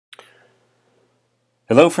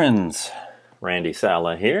Hello friends, Randy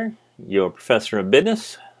Saleh here, your professor of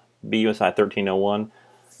business, BUSI 1301,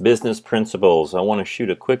 business principles. I want to shoot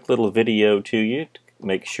a quick little video to you to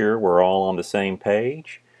make sure we're all on the same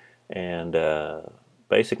page and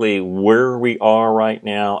basically where we are right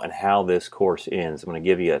now and how this course ends. I'm going to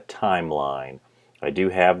give you a timeline. I do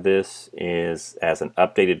have this as an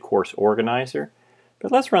updated course organizer,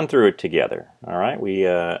 but let's run through it together. All right, we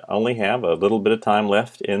only have a little bit of time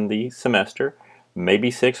left in the semester,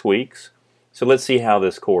 maybe 6 weeks. So let's see how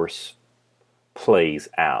this course plays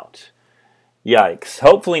out. Yikes,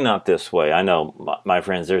 hopefully not this way. I know, my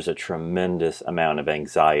friends, there's a tremendous amount of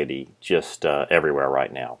anxiety just everywhere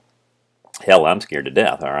right now. Hell, I'm scared to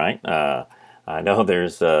death, all right? I know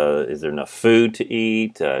there's, is there enough food to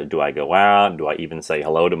eat? Do I go out? Do I even say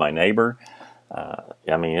hello to my neighbor?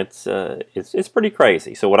 I mean, it's pretty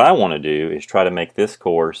crazy. So what I want to do is try to make this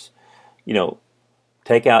course, you know,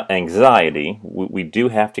 take out anxiety. We do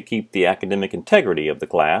have to keep the academic integrity of the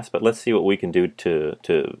class, but let's see what we can do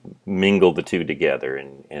to mingle the two together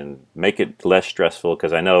and make it less stressful,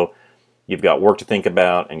 because I know you've got work to think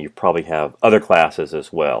about and you probably have other classes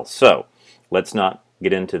as well. So let's not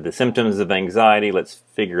get into the symptoms of anxiety. Let's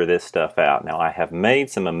figure this stuff out. Now, I have made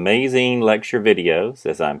some amazing lecture videos,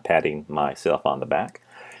 as I'm patting myself on the back,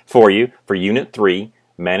 for you for Unit 3,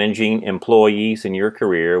 Managing Employees in Your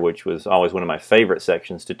Career, which was always one of my favorite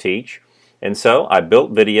sections to teach. And so I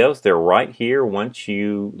built videos. They're right here. Once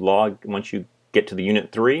you get to the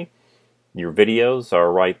Unit 3, your videos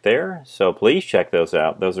are right there. So please check those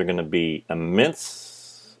out. Those are going to be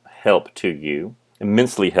immense help to you,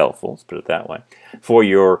 immensely helpful, let's put it that way, for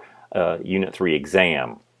your Unit 3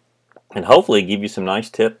 exam. And hopefully give you some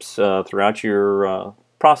nice tips throughout your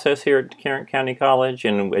process here at Tarrant County College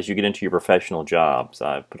and as you get into your professional jobs.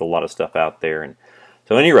 I've put a lot of stuff out there. And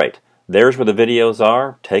so at any rate, there's where the videos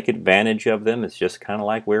are. Take advantage of them. It's just kind of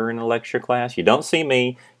like we're in a lecture class. You don't see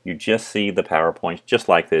me, you just see the PowerPoints just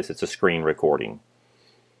like this. It's a screen recording.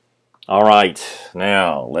 All right,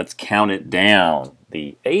 now let's count it down.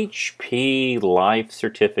 The HP Life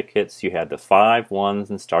certificates, you had the 5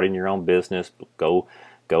 ones in starting your own business. Go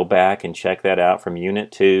back and check that out from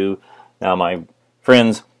Unit 2. Now, my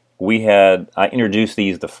friends, I introduced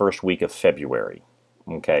these the first week of February.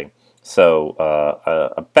 Okay, so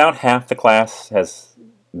about half the class has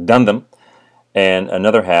done them and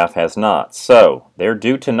another half has not. So they're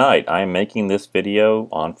due tonight. I am making this video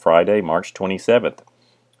on Friday, March 27th.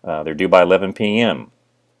 They're due by 11 p.m.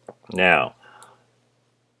 Now,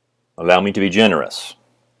 allow me to be generous.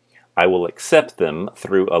 I will accept them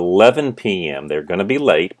through 11 p.m. They're going to be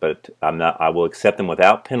late, but I will accept them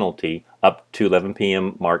without penalty up to 11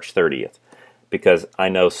 p.m. March 30th, because I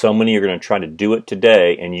know so many are going to try to do it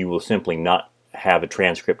today and you will simply not have a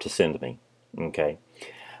transcript to send me. Okay.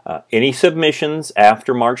 Any submissions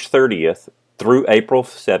after March 30th through April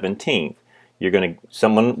 17th, you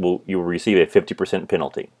will receive a 50%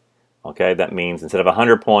 penalty. Okay, that means instead of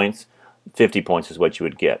 100 points, 50 points is what you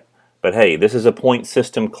would get. But hey, this is a point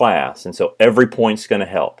system class, and so every point's going to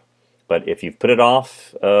help. But if you've put it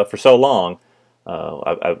off for so long,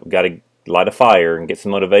 I've got to light a fire and get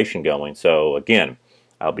some motivation going. So again,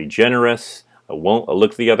 I'll be generous. I'll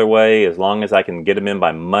look the other way as long as I can get them in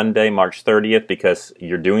by Monday, March 30th, because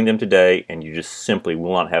you're doing them today and you just simply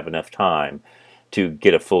will not have enough time to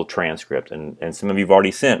get a full transcript. And some of you have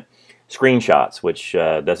already sent screenshots, which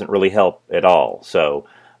doesn't really help at all. So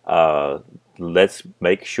let's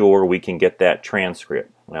make sure we can get that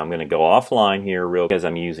transcript. Now I'm going to go offline here because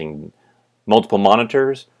I'm using multiple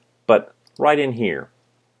monitors, but right in here,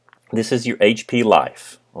 this is your HP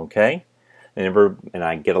Life, okay? And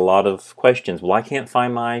I get a lot of questions. Well, I can't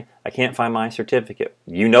find my certificate.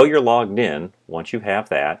 You know you're logged in once you have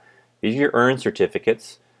that. These are your earned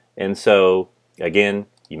certificates, and so again,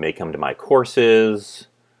 you may come to my courses,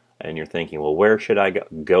 and you're thinking, well, where should I go?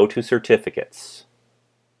 Go to certificates.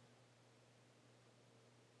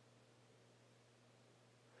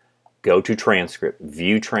 Go to transcript,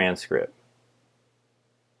 view transcript.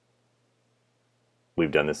 We've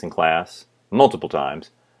done this in class multiple times.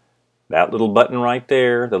 That little button right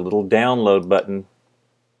there, the little download button,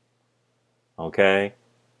 okay?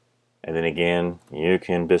 And then again, you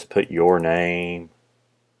can just put your name.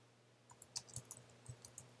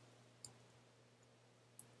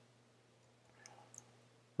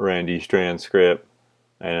 Randy's transcript.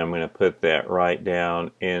 And I'm going to put that right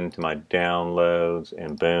down into my downloads,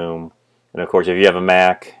 and boom. And of course, if you have a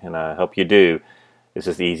Mac, and I hope you do, this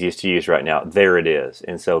is the easiest to use right now. There it is.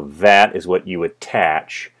 And so that is what you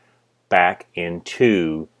attach back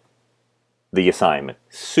into the assignment.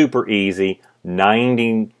 Super easy.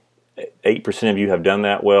 90 8% of you have done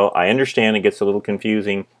that well. I understand it gets a little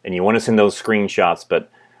confusing, and you want to send those screenshots, but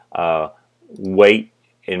wait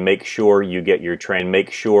and make sure you get your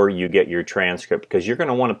transcript, because you're going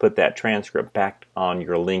to want to put that transcript back on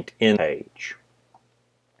your LinkedIn page,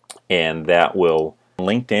 and that will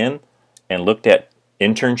LinkedIn and looked at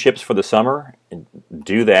internships for the summer. And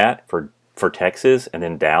do that for Texas and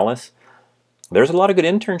then Dallas. There's a lot of good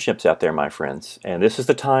internships out there, my friends, and this is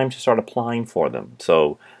the time to start applying for them.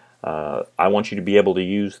 So I want you to be able to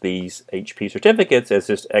use these HP certificates as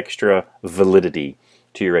just extra validity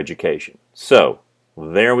to your education. So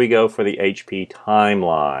there we go for the HP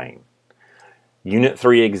timeline. Unit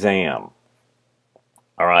 3 exam.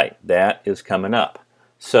 All right, that is coming up.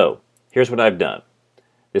 So here's what I've done.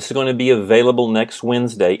 This is going to be available next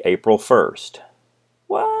Wednesday, April 1st.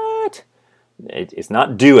 What? It's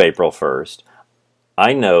not due April 1st.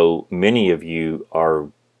 I know many of you are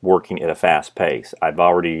working at a fast pace. You've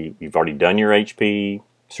already done your HP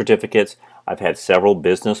certificates. I've had several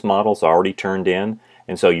business models already turned in,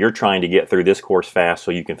 and so you're trying to get through this course fast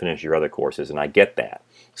so you can finish your other courses, and I get that.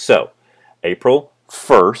 So April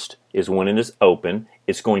 1st is when it is open.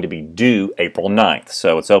 It's going to be due April 9th,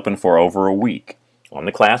 so it's open for over a week on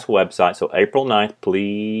the class website. So April 9th,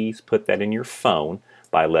 please put that in your phone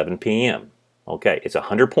by 11 p.m. Okay, it's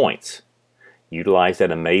 100 points. Utilize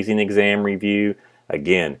that amazing exam review.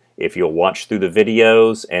 Again, if you'll watch through the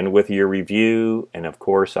videos and with your review, and of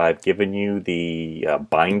course I've given you the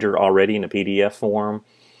binder already in a PDF form,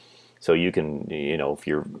 so you can, if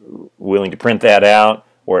you're willing to print that out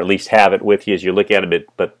or at least have it with you as you look at it,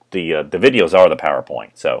 but the videos are the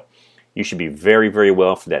PowerPoint, so you should be very, very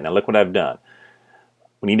well for that. Now look what I've done.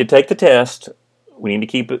 We need to take the test. We need to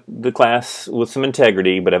keep the class with some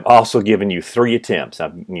integrity, but I've also given you 3 attempts.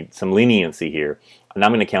 I need some leniency here, and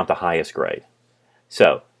I'm going to count the highest grade.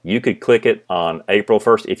 So you could click it on April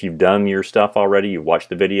 1st if you've done your stuff already, you've watched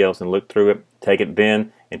the videos and looked through it, take it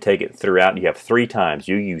then and take it throughout. You have 3 times.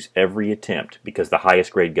 You use every attempt because the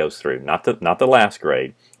highest grade goes through, not the last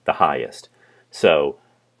grade, the highest. So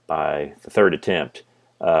by the 3rd attempt,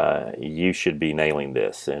 you should be nailing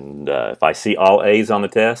this, and if I see all A's on the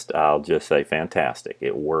test, I'll just say fantastic,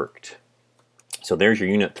 it worked. So there's your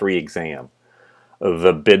Unit 3 exam,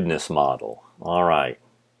 the business model. All right,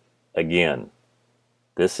 again,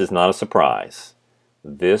 this is not a surprise.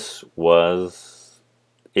 This was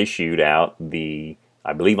issued out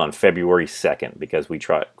I believe on February 2nd, because we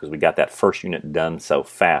got that first unit done so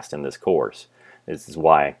fast in this course. This is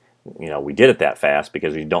why we did it that fast,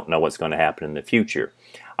 because we don't know what's going to happen in the future.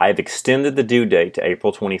 I have extended the due date to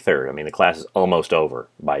April 23rd. I mean, the class is almost over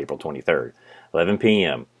by April 23rd, 11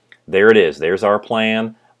 p.m. There it is. There's our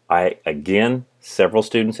plan. Again, several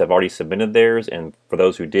students have already submitted theirs, and for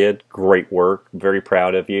those who did, great work. Very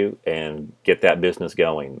proud of you, and get that business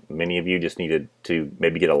going. Many of you just needed to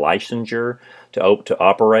maybe get a licensure to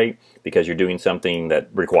operate because you're doing something that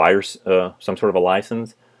requires some sort of a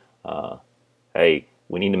license. Hey,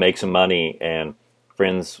 we need to make some money, and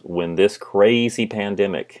friends, when this crazy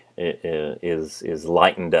pandemic is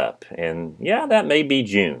lightened up, and yeah, that may be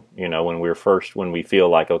June, when we feel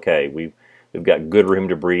like, okay, we've got good room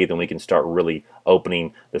to breathe and we can start really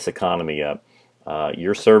opening this economy up.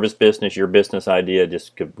 Your service business, your business idea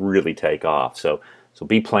just could really take off. So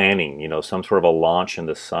be planning, some sort of a launch in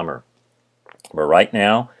the summer. But right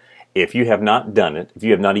now, if you have not done it, if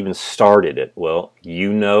you have not even started it, well,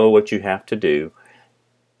 you know what you have to do.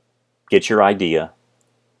 Get your idea,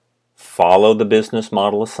 follow the business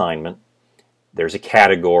model assignment. There's a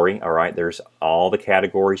category, all right? There's all the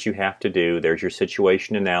categories you have to do. There's your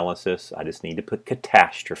situation analysis. I just need to put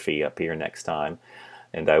catastrophe up here next time,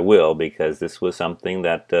 and I will, because this was something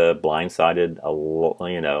that blindsided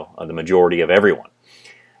the majority of everyone.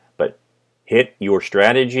 But hit your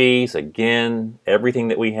strategies, again, everything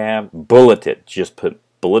that we have, bullet it. Just put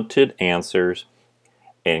bulleted answers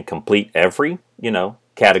and complete every,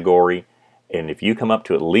 category, and if you come up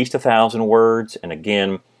to at least 1,000 words, and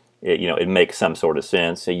again, it makes some sort of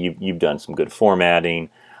sense. So you've done some good formatting.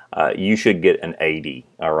 You should get an 80.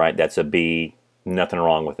 All right, that's a B. Nothing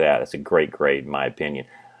wrong with that. It's a great grade, in my opinion.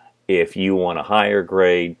 If you want a higher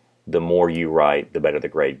grade, the more you write, the better the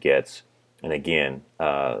grade gets, and again,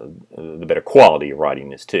 the better quality of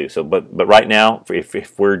writing is too. So, but right now,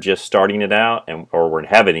 if we're just starting it out, or we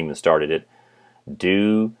haven't even started it,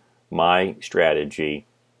 do my strategy.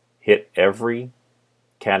 Hit every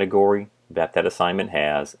category that assignment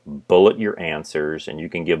has, bullet your answers, and you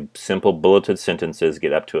can give simple bulleted sentences,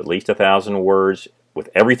 get up to at least 1,000 words with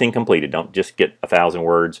everything completed. Don't just get 1,000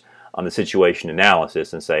 words on the situation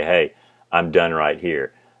analysis and say, hey, I'm done right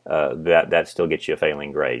here. that still gets you a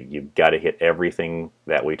failing grade. You've got to hit everything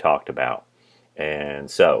that we talked about. And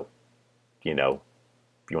so, you know,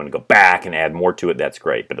 if you want to go back and add more to it, that's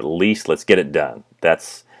great. But at least let's get it done.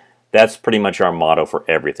 That's pretty much our motto for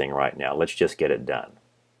everything right now. Let's just get it done.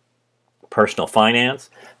 Personal finance,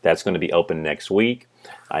 that's going to be open next week.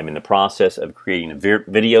 I'm in the process of creating a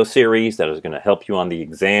video series that is going to help you on the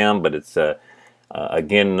exam, but it's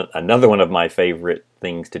again another one of my favorite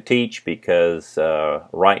things to teach because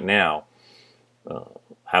right now,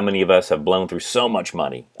 how many of us have blown through so much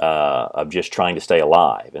money of just trying to stay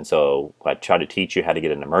alive? And so I try to teach you how to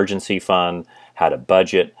get an emergency fund, how to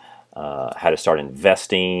budget, how to start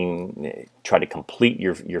investing, try to complete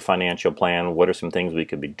your financial plan. What are some things we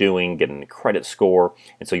could be doing, getting a credit score?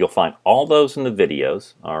 And so you'll find all those in the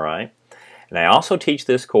videos, all right? And I also teach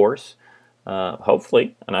this course,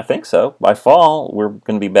 hopefully, and I think so, by fall, we're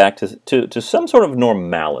going to be back to some sort of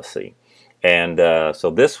normalcy. And so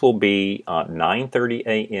this will be 9:30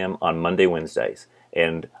 a.m. on Monday, Wednesdays.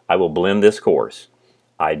 And I will blend this course.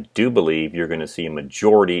 I do believe you're going to see a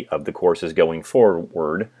majority of the courses going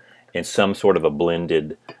forward in some sort of a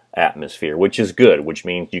blended atmosphere, which is good, which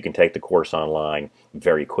means you can take the course online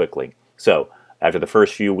very quickly. So after the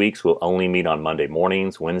first few weeks, we'll only meet on Monday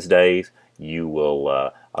mornings, Wednesdays. You will,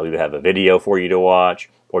 I'll either have a video for you to watch,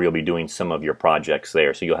 or you'll be doing some of your projects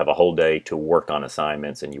there. So you'll have a whole day to work on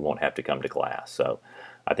assignments and you won't have to come to class. So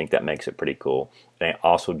I think that makes it pretty cool. And I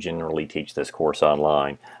also generally teach this course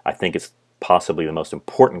online. I think it's possibly the most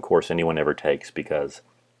important course anyone ever takes because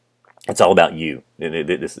it's all about you.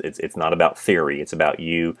 It's not about theory. It's about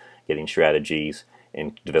you getting strategies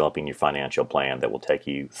and developing your financial plan that will take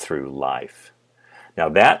you through life. Now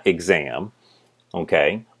that exam,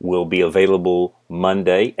 okay, will be available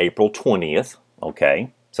Monday, April 20th,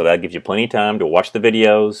 okay? So that gives you plenty of time to watch the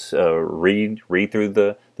videos, read through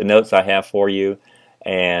the notes I have for you,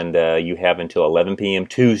 and you have until 11 p.m.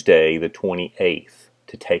 Tuesday, the 28th,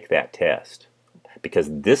 to take that test. Because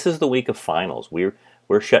this is the week of finals.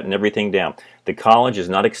 We're shutting everything down. The college is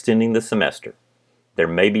not extending the semester. There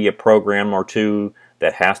may be a program or two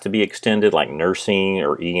that has to be extended, like nursing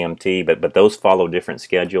or EMT, but those follow different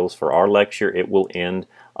schedules. For our lecture, it will end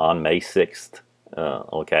on May 6th,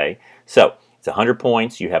 okay? So it's 100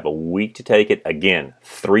 points. You have a week to take it. Again,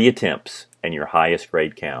 3 attempts, and your highest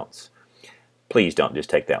grade counts. Please don't just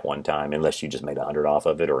take that one time unless you just made 100 off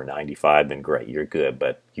of it or a 95, then great, you're good.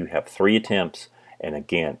 But you have 3 attempts, and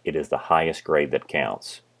again, it is the highest grade that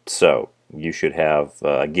counts. So you should have,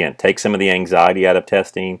 again, take some of the anxiety out of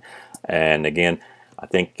testing. And again, I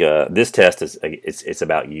think this test is it's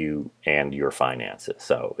about you and your finances.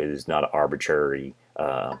 So it is not an arbitrary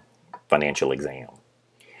financial exam.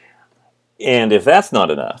 And if that's not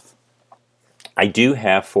enough, I do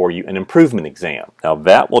have for you an improvement exam. Now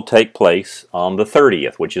that will take place on the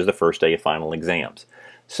 30th, which is the first day of final exams.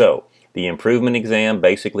 So the improvement exam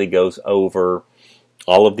basically goes over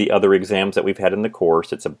all of the other exams that we've had in the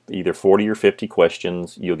course. It's either 40 or 50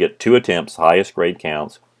 questions. You'll get 2 attempts, highest grade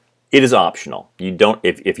counts. It is optional. You don't,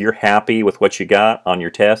 if you're happy with what you got on your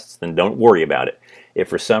tests, then don't worry about it. If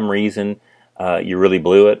for some reason you really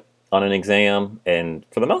blew it on an exam, and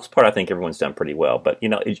for the most part I think everyone's done pretty well, but you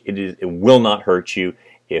know, it will not hurt you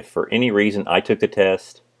if for any reason I took the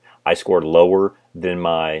test, I scored lower than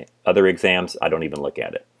my other exams, I don't even look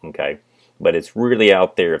at it, okay? But it's really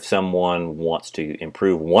out there. If someone wants to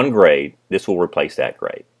improve 1 grade, this will replace that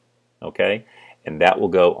grade, okay? And that will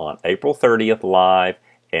go on April 30th live,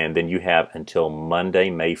 and then you have until Monday,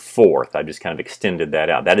 May 4th. I just kind of extended that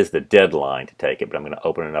out. That is the deadline to take it, but I'm going to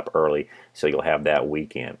open it up early so you'll have that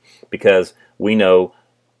weekend. Because we know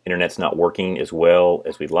internet's not working as well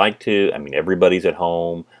as we'd like to. I mean, everybody's at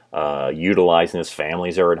home, utilizing this.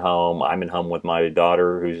 Families are at home. I'm at home with my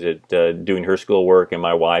daughter who's doing her schoolwork, and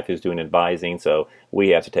my wife is doing advising. So we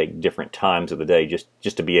have to take different times of the day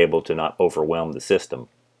just to be able to not overwhelm the system.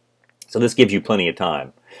 So this gives you plenty of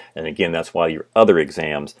time. And again, that's why your other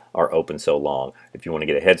exams are open so long. If you want to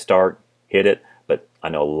get a head start, hit it. But I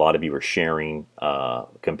know a lot of you are sharing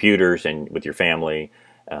computers and with your family,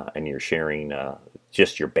 and you're sharing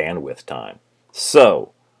just your bandwidth time.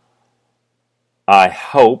 So I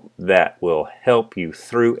hope that will help you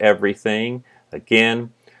through everything.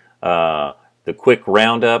 Again, the quick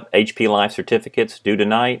roundup, HP Life certificates due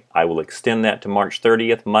tonight. I will extend that to March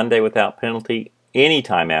 30th, Monday without penalty.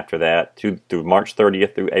 Anytime after that, through March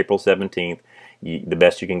 30th through April 17th, the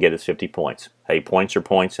best you can get is 50 points. Hey, points are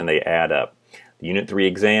points and they add up. The Unit 3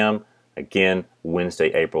 exam, again,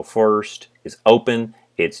 Wednesday, April 1st is open.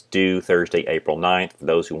 It's due Thursday, April 9th. For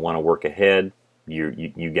those who want to work ahead,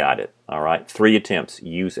 you got it. All right, 3 attempts.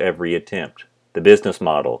 Use every attempt. The business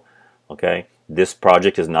model, okay? This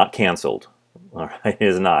project is not canceled. All right, it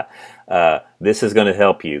is not. This is going to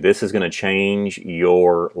help you. This is going to change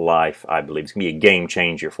your life, I believe. It's going to be a game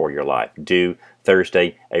changer for your life. Due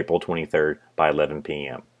Thursday, April 23rd by 11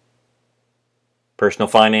 p.m. Personal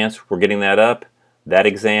finance, we're getting that up. That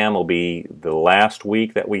exam will be the last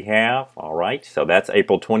week that we have. All right, so that's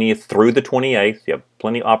April 20th through the 28th. You have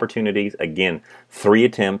plenty of opportunities. Again, 3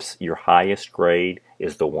 attempts. Your highest grade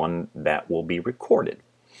is the one that will be recorded.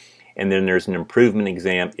 And then there's an improvement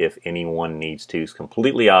exam if anyone needs to. It's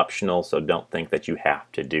completely optional, so don't think that you have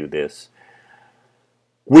to do this.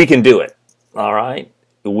 We can do it, all right?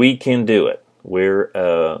 We can do it. We're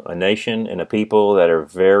a nation and a people that are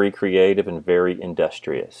very creative and very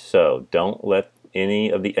industrious. So don't let any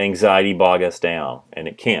of the anxiety bog us down. And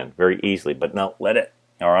it can very easily, but don't let it,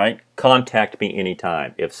 all right? Contact me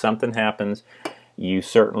anytime. If something happens, you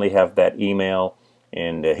certainly have that email.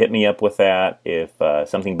 And hit me up with that. If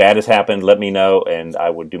something bad has happened, let me know, and I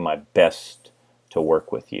would do my best to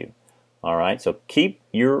work with you. All right, so keep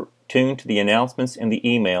your tuned to the announcements and the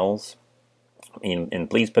emails, and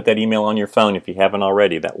please put that email on your phone if you haven't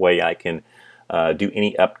already. That way I can do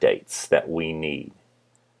any updates that we need.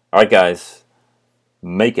 All right, guys,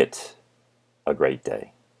 make it a great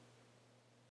day.